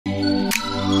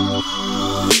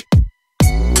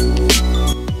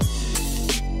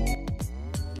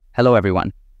Hello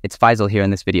everyone, it's Faisal here in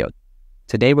this video.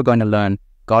 Today we're going to learn,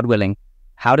 God willing,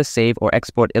 how to save or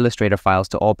export Illustrator files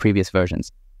to all previous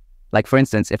versions. Like for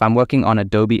instance, if I'm working on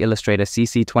Adobe Illustrator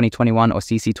CC 2021 or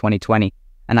CC 2020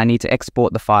 and I need to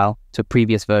export the file to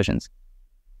previous versions.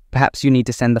 Perhaps you need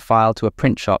to send the file to a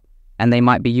print shop and they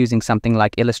might be using something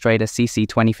like Illustrator CC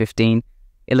 2015,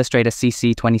 Illustrator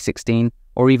CC 2016,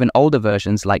 or even older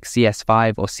versions like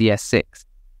CS5 or CS6.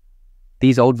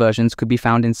 These old versions could be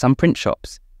found in some print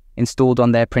shops, installed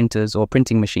on their printers or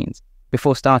printing machines.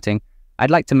 Before starting,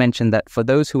 I'd like to mention that for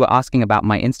those who are asking about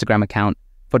my Instagram account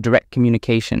for direct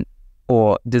communication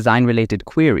or design-related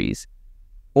queries,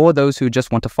 or those who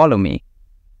just want to follow me,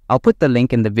 I'll put the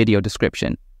link in the video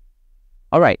description.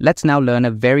 Alright, let's now learn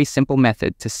a very simple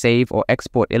method to save or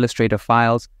export Illustrator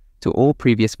files to all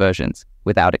previous versions,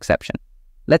 without exception.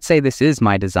 Let's say this is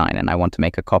my design and I want to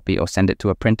make a copy or send it to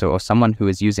a printer or someone who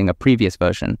is using a previous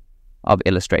version of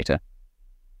Illustrator.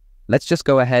 Let's just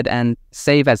go ahead and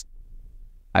save as.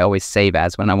 I always save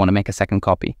as when I want to make a second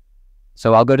copy.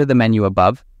 So I'll go to the menu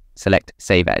above, select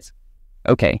Save As.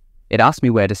 Okay, it asks me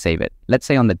where to save it. Let's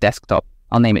say on the desktop,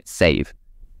 I'll name it Save.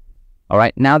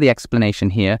 Alright, now the explanation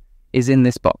here is in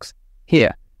this box.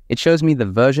 Here, it shows me the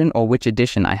version or which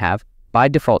edition I have. By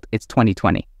default, it's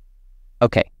 2020.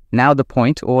 Okay, now the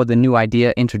point or the new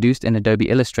idea introduced in Adobe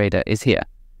Illustrator is here.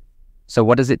 So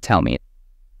what does it tell me?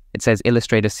 It says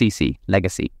Illustrator CC,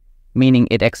 Legacy, meaning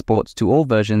it exports to all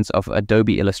versions of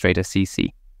Adobe Illustrator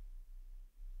CC.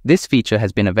 This feature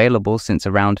has been available since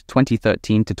around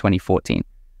 2013 to 2014.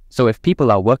 So if people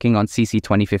are working on CC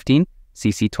 2015,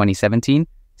 CC 2017,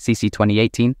 CC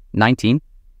 2018, 19,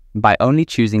 by only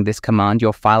choosing this command,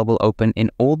 your file will open in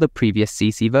all the previous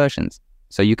CC versions.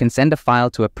 So you can send a file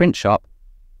to a print shop,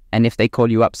 and if they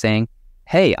call you up saying,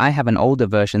 "Hey, I have an older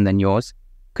version than yours,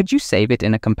 could you save it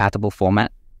in a compatible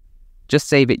format?" Just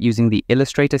save it using the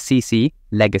Illustrator CC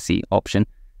Legacy option,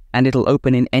 and it'll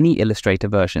open in any Illustrator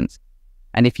versions.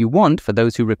 And if you want, for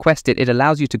those who request it, it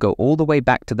allows you to go all the way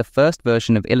back to the first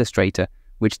version of Illustrator,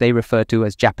 which they refer to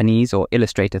as Japanese or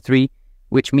Illustrator 3,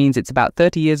 which means it's about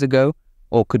 30 years ago,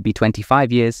 or could be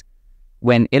 25 years,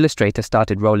 when Illustrator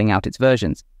started rolling out its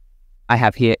versions. I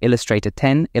have here Illustrator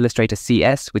 10, Illustrator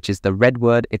CS, which is the red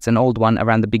word. It's an old one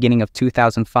around the beginning of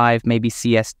 2005, maybe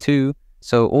CS2.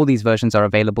 So all these versions are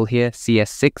available here,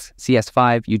 CS6,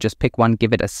 CS5, you just pick one,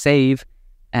 give it a save,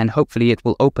 and hopefully it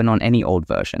will open on any old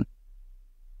version.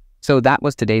 So that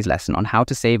was today's lesson on how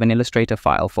to save an Illustrator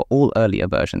file for all earlier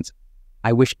versions.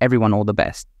 I wish everyone all the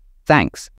best. Thanks.